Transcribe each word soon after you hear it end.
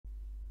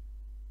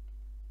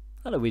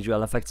Hello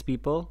visual effects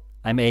people,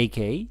 I'm AK,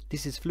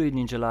 this is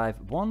FluidNinja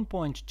Live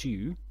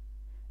 1.2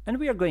 and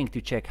we are going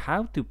to check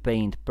how to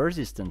paint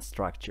persistent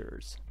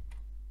structures.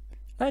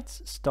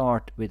 Let's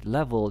start with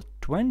level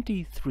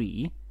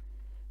 23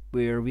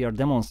 where we are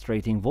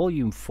demonstrating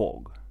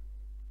VolumeFog.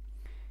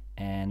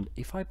 And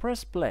if I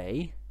press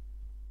play,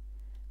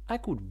 I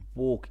could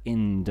walk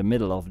in the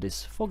middle of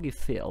this foggy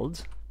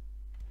field.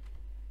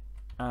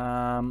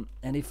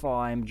 And if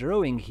I'm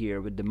drawing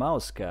here with the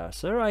mouse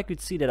cursor, I could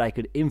see that I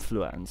could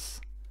influence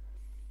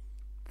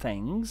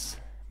things,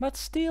 but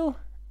still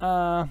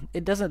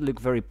it doesn't look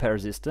very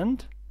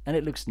persistent and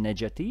it looks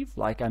negative,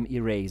 like I'm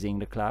erasing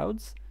the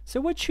clouds.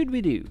 So what should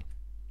we do?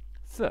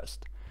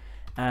 First,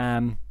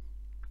 to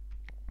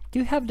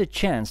have the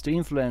chance to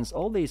influence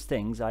all these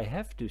things, I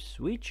have to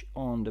switch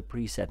on the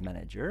preset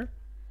manager,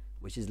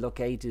 which is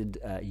located,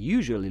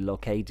 usually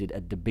located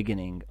at the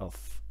beginning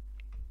of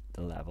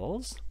the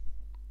levels.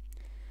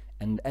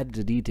 And at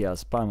the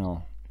details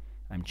panel,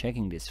 I'm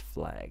checking this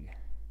flag.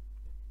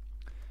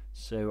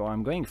 So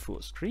I'm going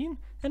full screen,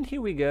 and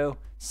here we go,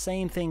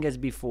 same thing as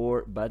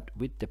before, but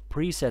with the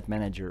preset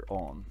manager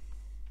on.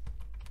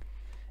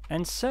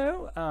 And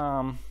so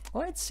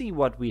let's see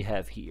what we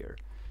have here.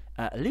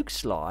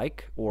 Looks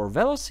like our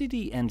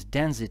velocity and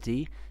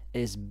density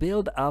is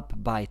built up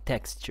by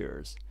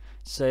textures.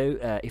 So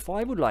if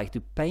I would like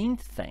to paint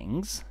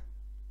things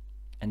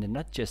and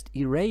not just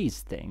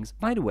erase things,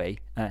 by the way,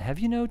 have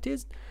you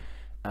noticed?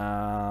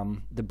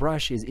 The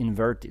brush is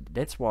inverted,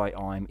 that's why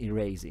I'm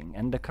erasing,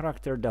 and the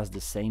character does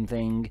the same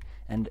thing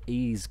and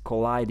is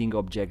colliding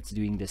objects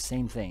doing the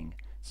same thing.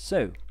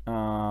 So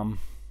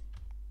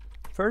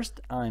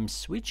first I'm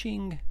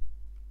switching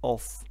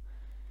off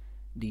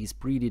these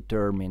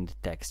predetermined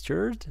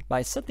textures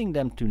by setting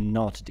them to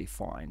not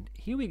defined.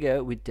 Here we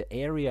go with the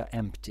area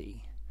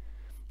empty,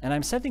 and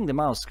I'm setting the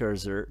mouse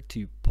cursor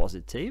to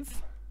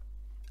positive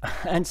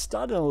and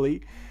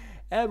suddenly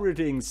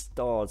everything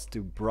starts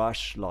to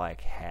brush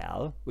like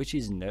hell, which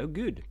is no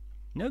good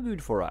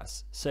for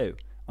us. So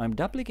I'm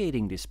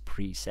duplicating this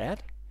preset,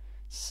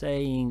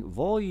 saying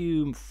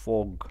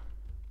VolumeFog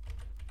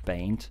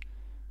paint.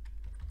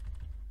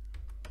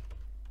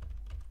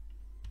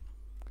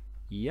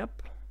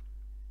 Yep,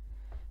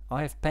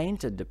 I have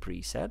painted the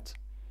preset,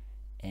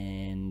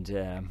 and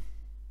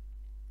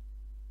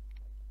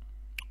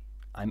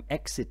I'm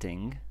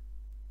exiting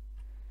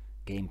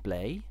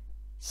gameplay,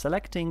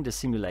 selecting the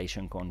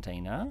simulation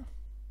container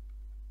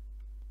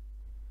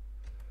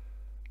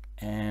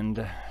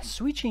and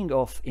switching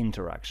off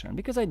interaction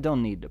because I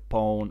don't need the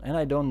pawn and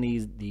I don't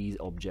need these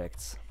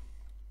objects.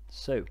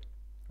 So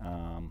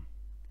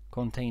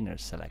container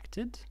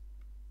selected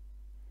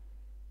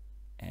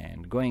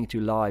and going to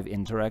live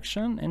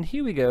interaction, and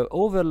here we go,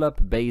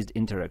 overlap based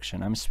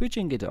interaction. I'm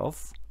switching it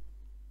off,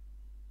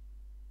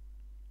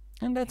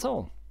 and that's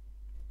all.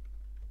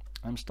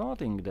 I'm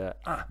starting the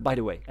by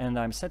the way, and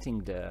I'm setting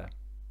the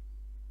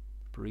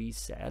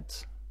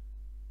preset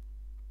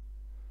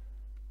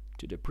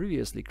to the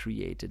previously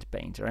created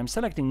painter. I'm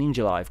selecting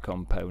Ninja Live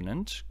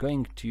component,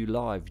 going to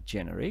live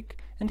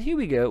generic, and here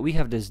we go, we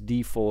have this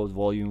default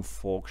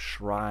VolumeFog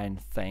shrine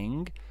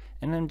thing,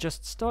 and I'm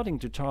just starting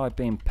to type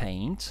in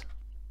paint,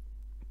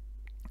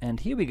 and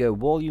here we go,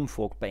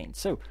 VolumeFog paint.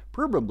 So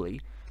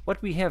probably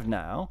what we have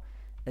now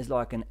is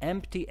like an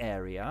empty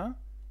area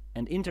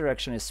and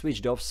interaction is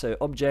switched off, so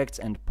objects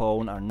and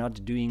pawn are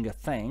not doing a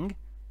thing.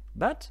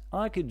 But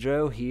I could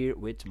draw here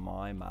with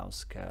my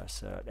mouse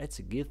cursor. That's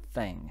a good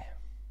thing.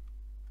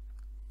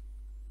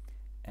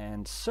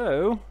 And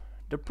so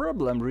the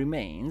problem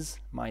remains,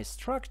 my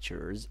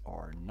structures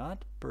are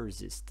not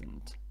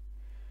persistent.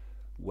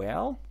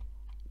 Well,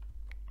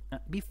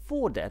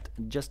 before that,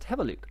 just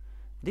have a look.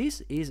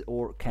 This is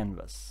our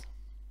canvas,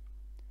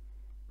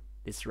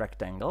 this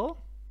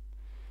rectangle,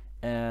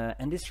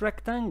 and this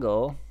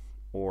rectangle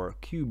or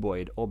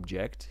cuboid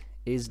object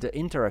is the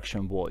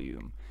interaction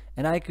volume.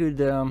 And I could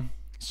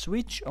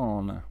switch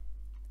on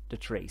the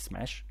trace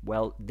mesh.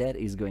 Well, that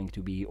is going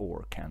to be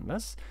our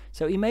canvas.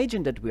 So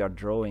imagine that we are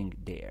drawing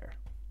there.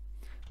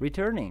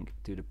 Returning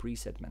to the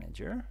preset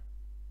manager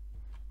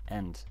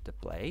and the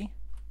play.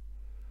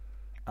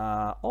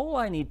 All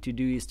I need to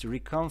do is to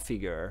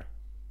reconfigure,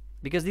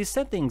 because these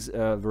settings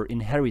were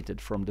inherited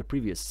from the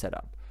previous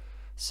setup.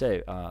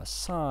 So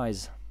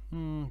size,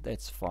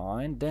 that's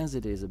fine.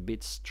 Density is a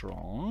bit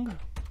strong.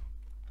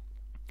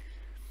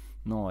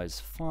 Noise,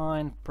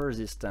 fine.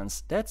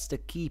 Persistence, that's the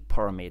key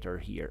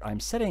parameter here. I'm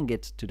setting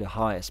it to the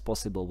highest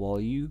possible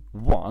value,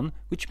 1,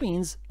 which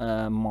means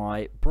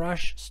my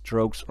brush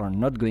strokes are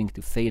not going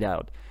to fade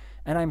out.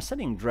 And I'm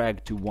setting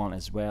drag to 1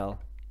 as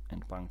well,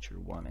 and puncture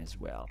 1 as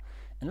well.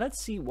 And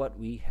let's see what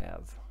we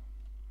have.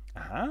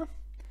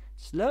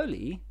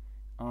 Slowly,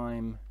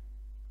 I'm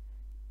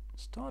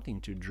starting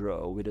to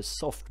draw with a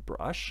soft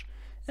brush,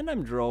 and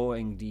I'm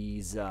drawing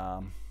these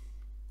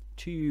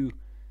two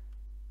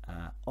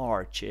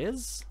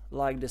arches,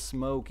 like the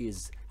smoke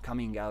is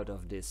coming out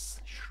of this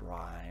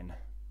shrine,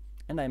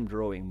 and I'm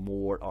drawing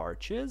more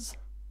arches,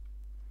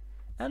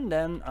 and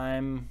then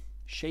I'm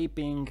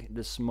shaping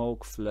the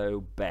smoke flow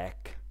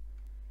back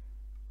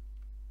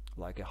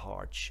like a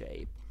heart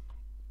shape.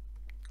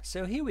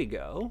 So here we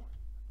go,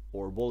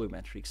 or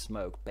volumetric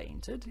smoke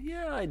painted.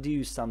 Yeah, I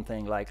do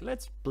something like,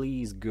 let's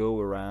please go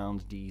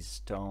around these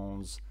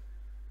stones.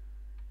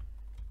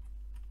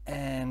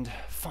 And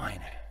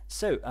fine.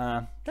 So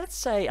let's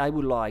say I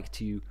would like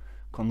to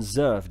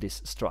conserve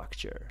this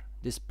structure,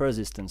 this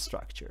persistent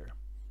structure.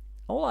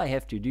 All I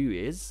have to do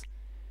is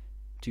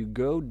to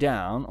go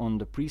down on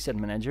the preset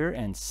manager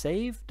and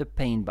save the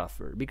paint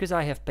buffer, because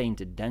I have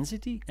painted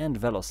density and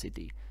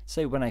velocity.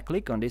 So when I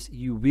click on this,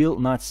 you will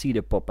not see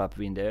the pop-up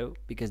window,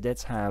 because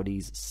that's how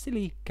these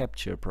silly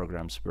capture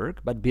programs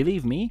work. But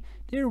believe me,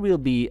 there will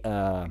be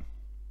a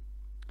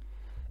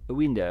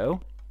window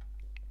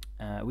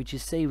which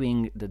is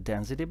saving the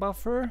density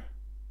buffer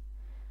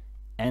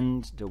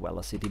and the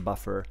velocity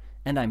buffer,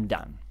 and I'm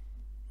done.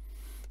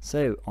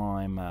 So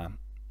I'm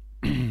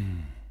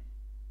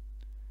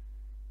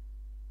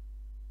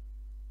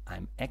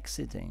I'm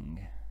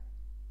exiting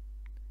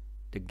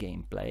the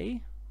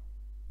gameplay,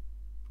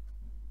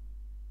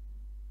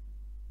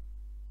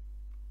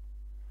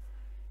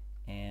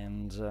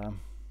 and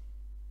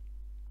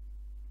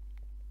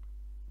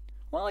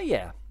well,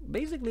 yeah,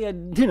 basically I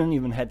didn't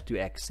even have to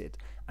exit.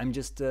 I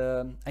just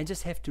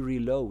have to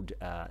reload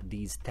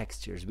these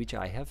textures which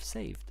I have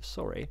saved.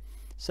 Sorry.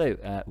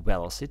 So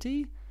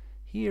velocity,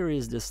 here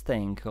is this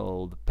thing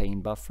called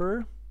paint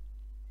buffer,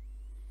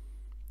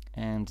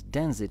 and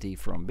density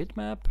from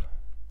bitmap,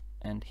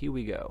 and here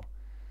we go.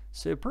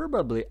 So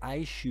probably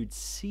I should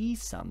see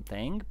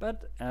something,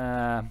 but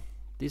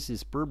this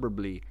is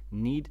probably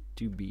need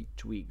to be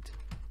tweaked.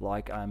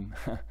 Like I'm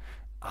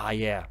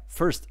yeah,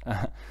 first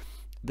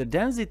the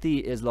density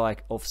is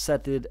like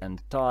offsetted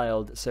and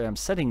tiled, so I'm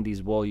setting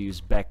these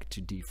values back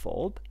to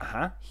default.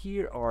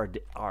 Here are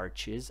the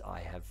arches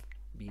I have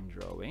been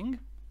drawing,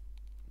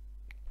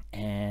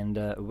 and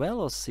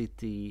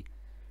velocity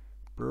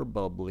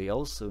probably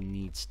also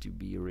needs to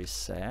be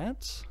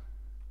reset.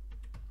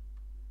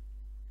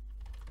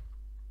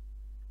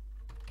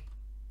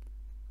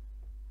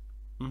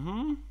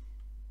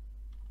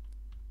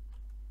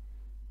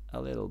 A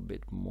little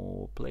bit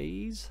more,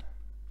 please.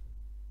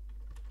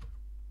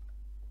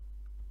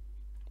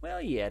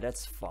 Well, yeah,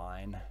 that's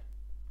fine.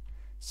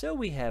 So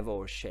we have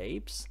our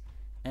shapes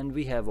and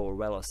we have our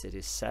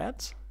velocity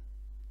set.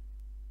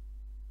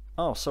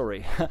 Oh,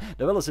 sorry,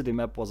 the velocity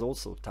map was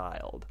also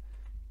tiled.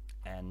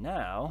 And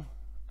now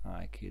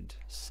I could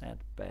set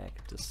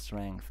back the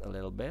strength a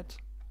little bit.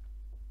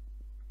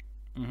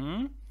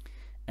 And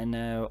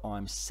now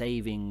I'm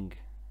saving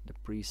the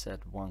preset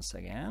once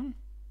again.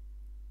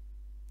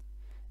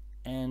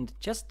 And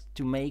just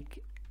to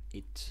make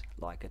it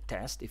like a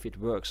test if it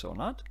works or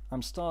not,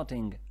 I'm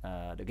starting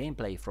the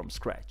gameplay from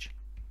scratch.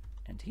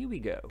 And here we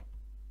go.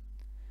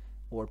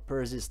 Our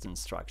persistent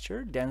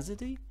structure,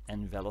 density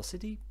and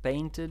velocity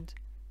painted,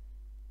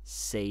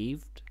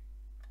 saved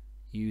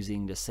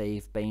using the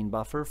save paint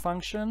buffer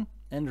function,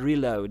 and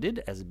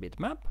reloaded as a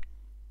bitmap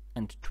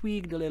and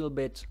tweaked a little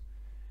bit,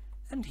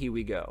 and here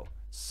we go.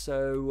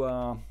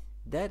 So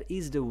that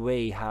is the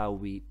way how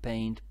we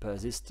paint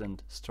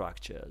persistent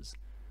structures.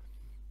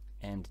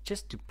 And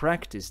just to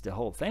practice the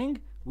whole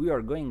thing, we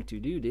are going to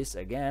do this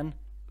again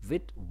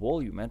with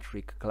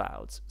volumetric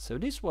clouds. So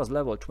this was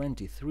level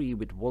 23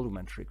 with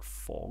volumetric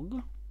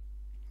fog,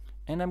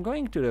 and I'm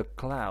going to the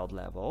cloud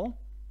level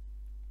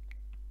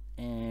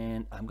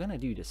and I'm gonna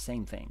do the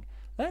same thing.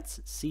 Let's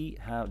see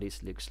how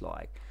this looks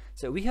like.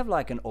 So we have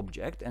like an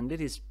object, and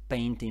it is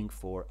painting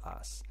for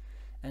us.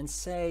 And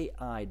say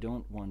I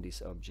don't want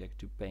this object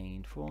to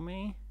paint for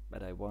me,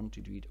 but I want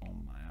to do it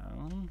on my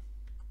own.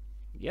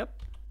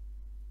 Yep.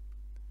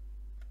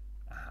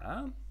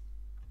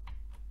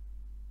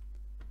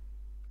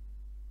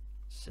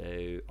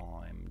 So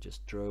I'm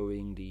just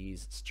drawing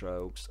these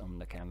strokes on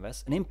the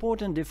canvas. An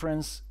important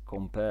difference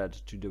compared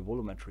to the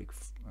volumetric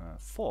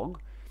fog,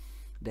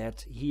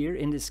 that here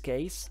in this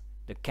case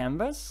the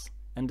canvas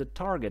and the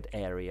target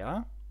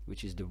area,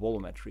 which is the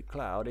volumetric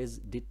cloud, is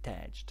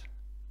detached.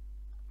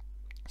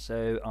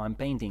 So I'm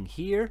painting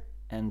here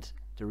and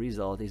the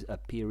result is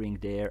appearing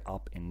there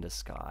up in the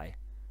sky.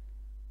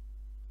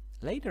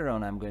 Later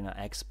on I'm going to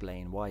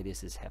explain why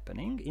this is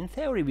happening. In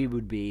theory we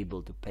would be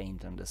able to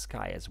paint on the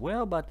sky as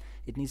well, but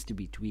it needs to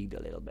be tweaked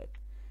a little bit.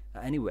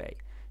 Anyway,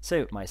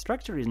 so my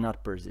structure is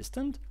not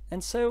persistent,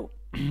 and so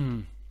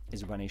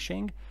is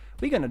vanishing.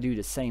 We're going to do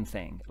the same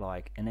thing,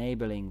 like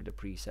enabling the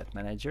preset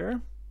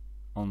manager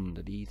on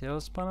the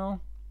details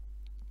panel.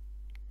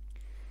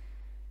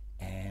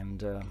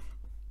 And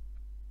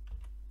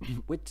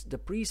with the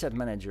preset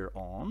manager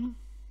on,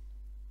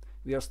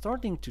 we are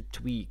starting to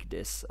tweak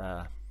this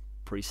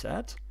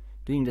preset,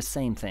 doing the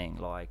same thing,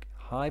 like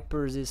high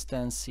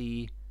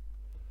persistency,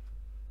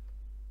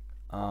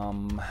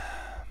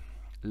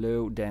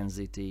 low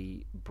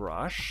density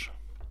brush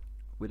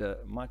with a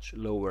much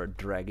lower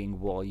dragging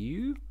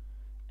value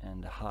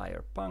and a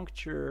higher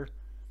puncture.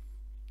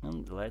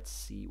 And let's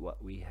see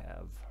what we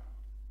have.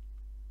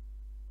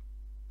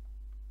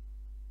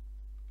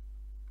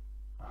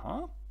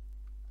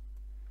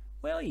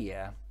 Well,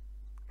 yeah,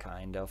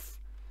 kind of.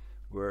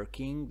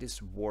 working this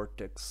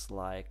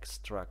vortex-like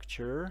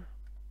structure.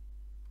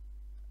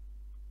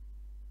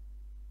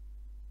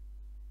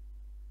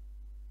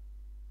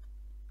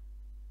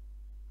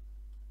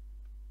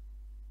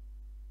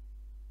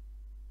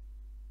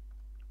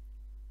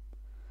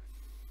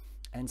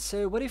 And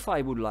so what if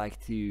I would like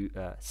to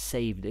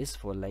save this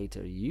for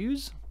later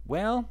use?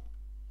 Well,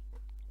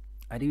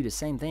 I do the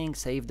same thing,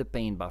 save the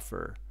paint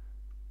buffer.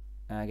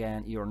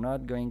 Again, you're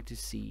not going to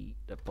see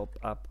the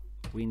pop-up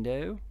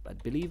window,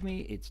 but believe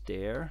me, it's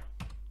there.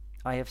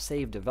 I have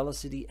saved the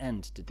velocity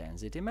and the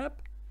density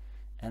map,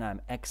 and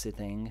I'm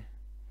exiting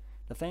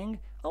the thing.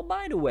 Oh,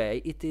 by the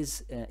way,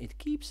 it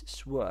keeps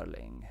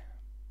swirling.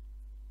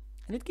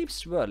 And it keeps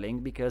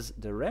swirling because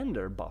the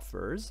render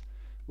buffers,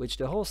 which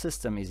the whole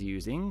system is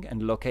using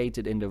and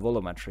located in the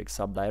volumetric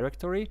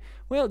subdirectory,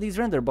 well, these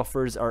render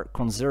buffers are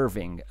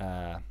conserving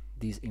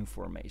this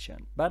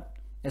information. But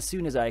as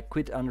soon as I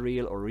quit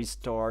Unreal or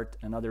restart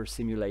another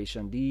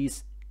simulation,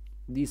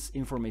 this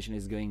information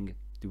is going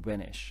to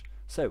vanish.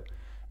 So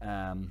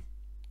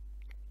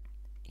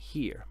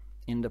here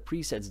in the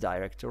presets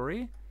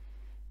directory,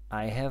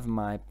 I have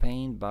my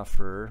paint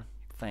buffer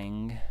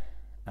thing.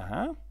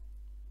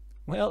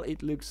 Well,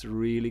 it looks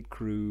really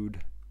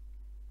crude.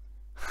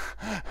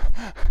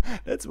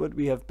 That's what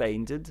we have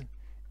painted,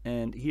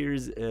 and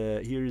here's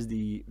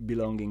the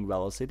belonging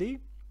velocity.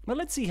 Well,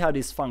 let's see how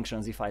this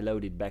functions if I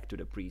load it back to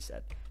the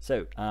preset.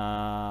 So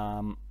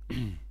I'm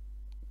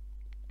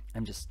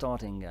just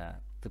starting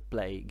the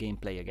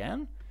gameplay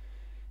again,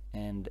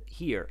 and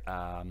here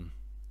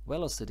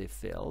velocity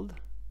filled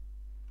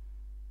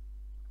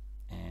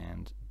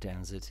and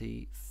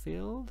density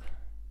filled,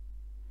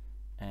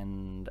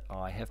 and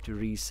I have to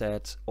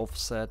reset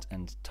offset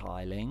and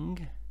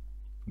tiling,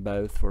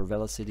 both for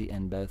velocity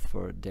and both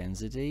for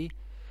density,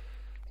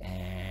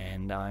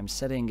 and I'm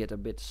setting it a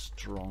bit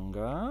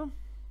stronger.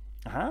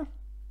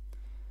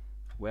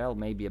 Well,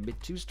 maybe a bit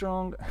too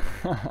strong.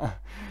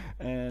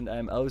 And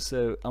I'm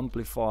also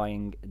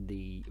amplifying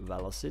the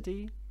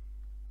velocity.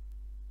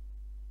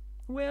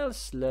 Well,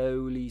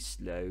 slowly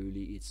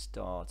it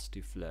starts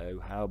to flow.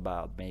 How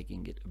about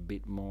making it a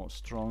bit more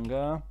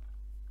stronger?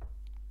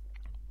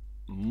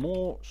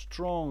 More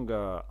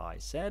stronger, I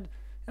said.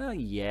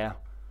 Yeah,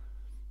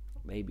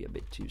 maybe a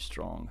bit too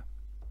strong.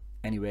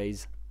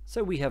 Anyways,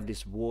 so we have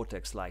this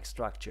vortex-like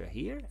structure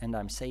here, and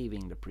I'm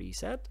saving the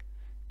preset,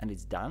 and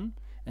it's done.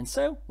 And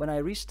so when I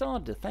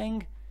restart the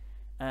thing,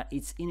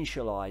 it's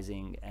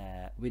initializing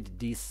with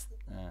this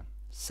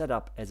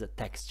setup as a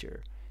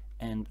texture.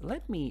 And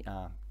let me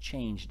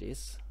change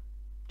this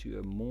to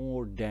a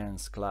more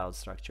dense cloud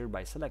structure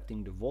by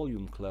selecting the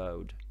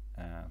VolumeCloud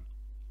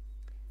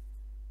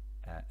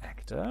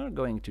actor,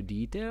 going to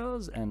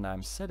details, and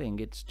I'm setting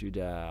it to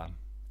the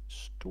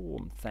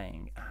storm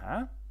thing.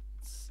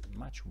 It's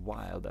much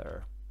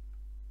wilder.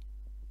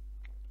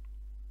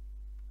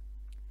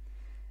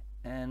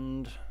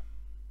 And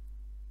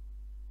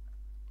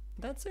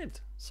that's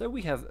it. So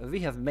we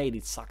have made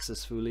it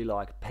successfully,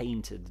 like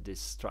painted this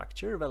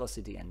structure,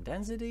 velocity and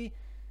density,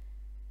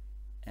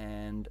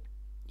 and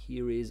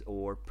here is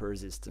our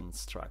persistent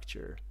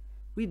structure.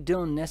 We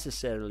don't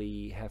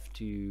necessarily have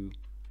to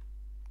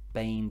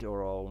paint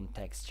our own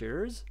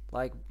textures.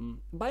 Like,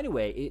 by the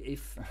way,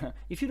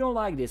 if you don't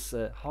like this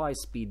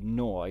high-speed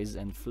noise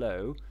and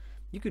flow,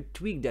 you could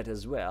tweak that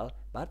as well,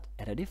 but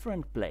at a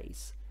different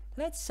place.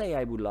 Let's say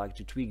I would like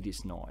to tweak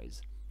this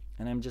noise,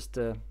 and I'm just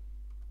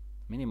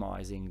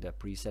minimizing the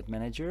preset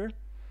manager,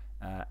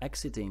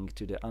 exiting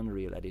to the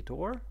Unreal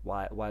editor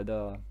while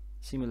the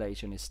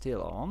simulation is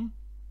still on,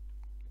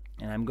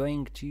 and I'm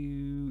going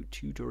to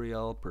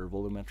tutorial per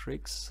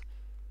volumetrics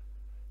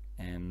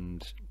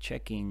and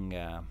checking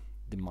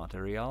the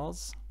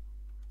materials,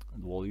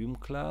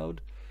 VolumeCloud,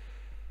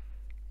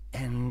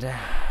 and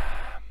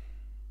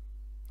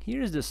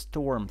here's the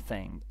storm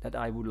thing that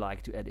I would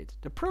like to edit.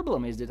 The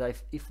problem is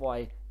that if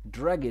I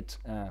drag it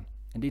and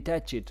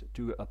detach it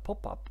to a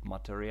pop-up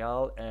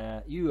material,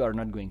 you are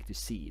not going to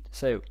see it.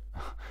 So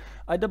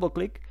I double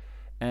click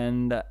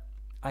and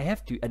I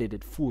have to edit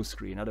it full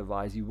screen,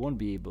 otherwise you won't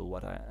be able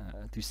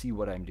to see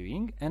what I'm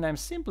doing. And I'm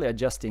simply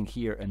adjusting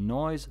here a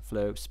noise,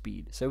 flow,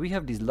 speed. So we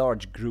have these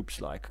large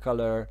groups like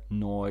color,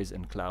 noise,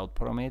 and cloud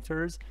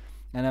parameters.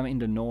 And I'm in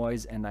the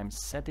noise, and I'm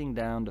setting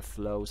down the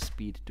flow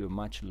speed to a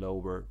much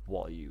lower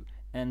value.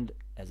 And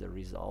as a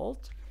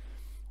result,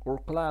 our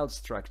cloud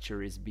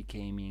structure is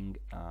becoming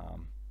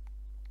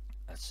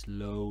a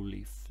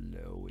slowly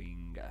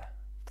flowing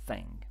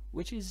thing,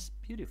 which is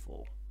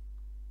beautiful,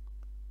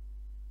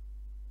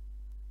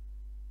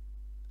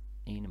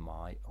 in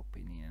my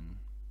opinion.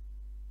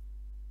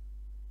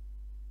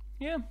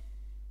 Yeah.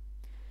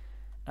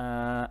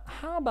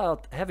 How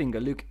about having a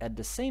look at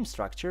the same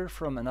structure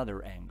from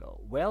another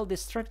angle? Well,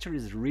 this structure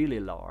is really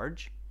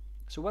large,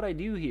 so what I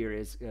do here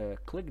is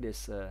click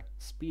this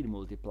speed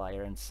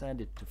multiplier and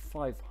set it to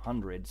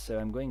 500. So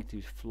I'm going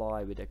to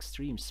fly with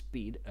extreme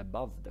speed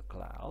above the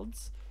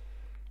clouds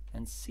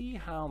and see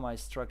how my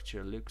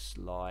structure looks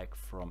like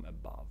from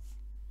above.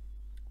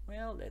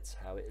 Well, that's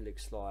how it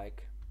looks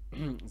like.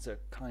 it's a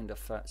kind of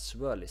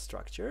swirly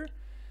structure.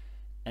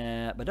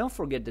 But don't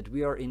forget that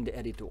we are in the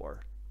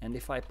editor, and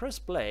if I press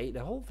play,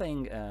 the whole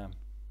thing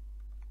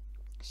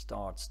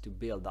starts to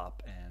build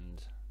up,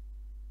 and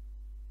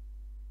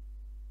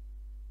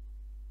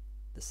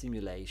the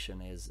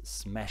simulation is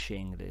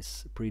smashing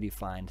this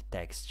predefined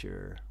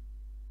texture.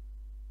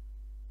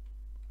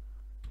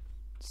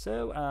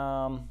 So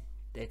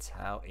that's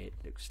how it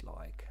looks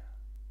like.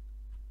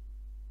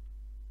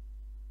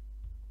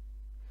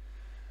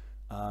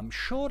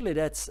 Shortly,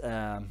 that's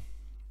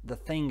the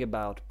thing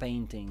about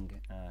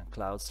painting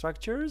cloud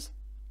structures.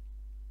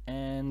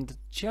 And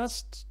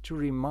just to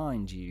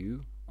remind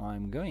you,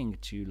 I'm going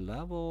to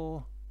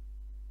level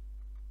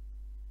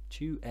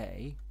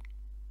 2A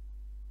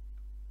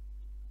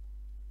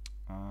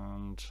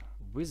and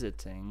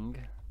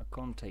visiting a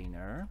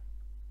container.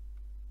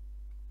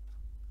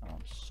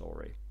 I'm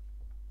sorry,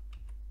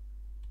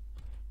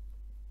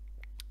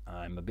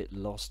 I'm a bit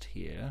lost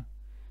here,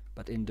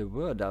 but in the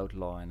word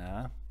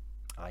outliner,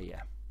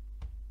 yeah,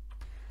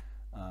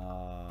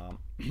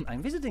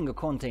 I'm visiting a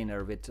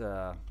container with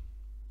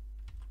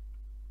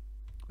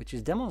which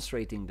is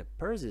demonstrating the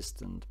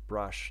persistent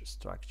brush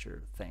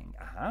structure thing.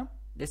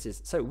 This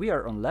is, so we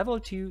are on level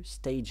 2,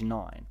 stage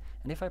 9,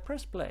 and if I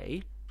press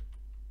play,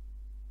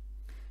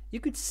 you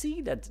could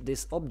see that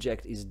this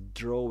object is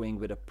drawing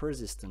with a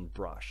persistent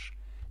brush.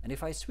 And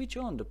if I switch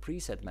on the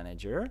preset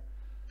manager,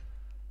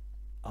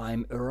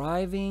 I'm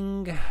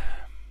arriving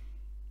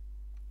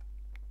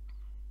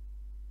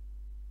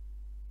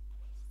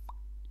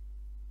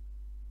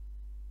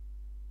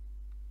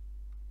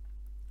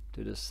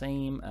to the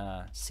same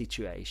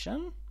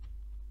situation.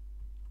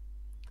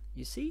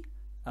 You see,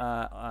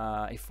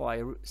 if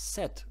I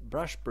set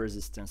brush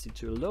persistence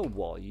to a low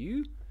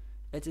value,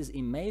 it is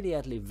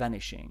immediately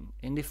vanishing,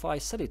 and if I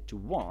set it to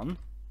 1,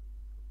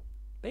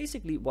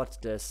 basically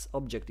what this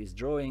object is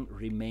drawing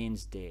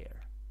remains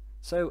there.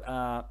 So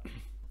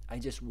I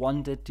just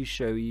wanted to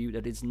show you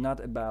that it's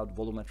not about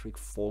volumetric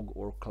fog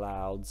or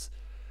clouds.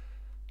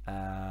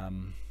 Yeah,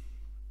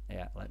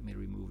 let me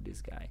remove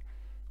this guy.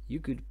 You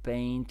could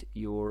paint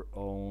your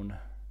own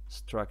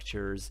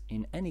structures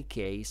in any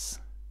case,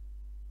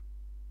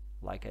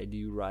 like I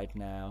do right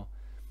now,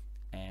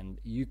 and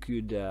you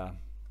could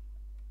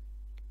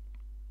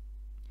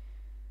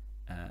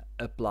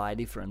apply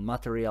different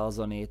materials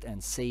on it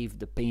and save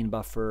the paint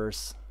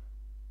buffers.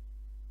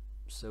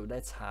 So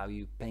that's how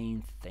you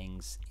paint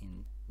things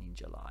in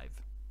Ninja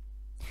Live.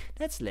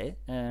 That's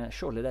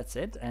shortly that's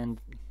it,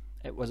 and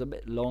it was a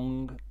bit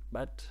long,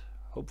 but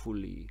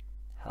hopefully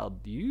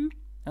helped you.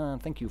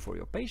 Thank you for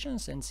your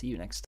patience, and see you next time.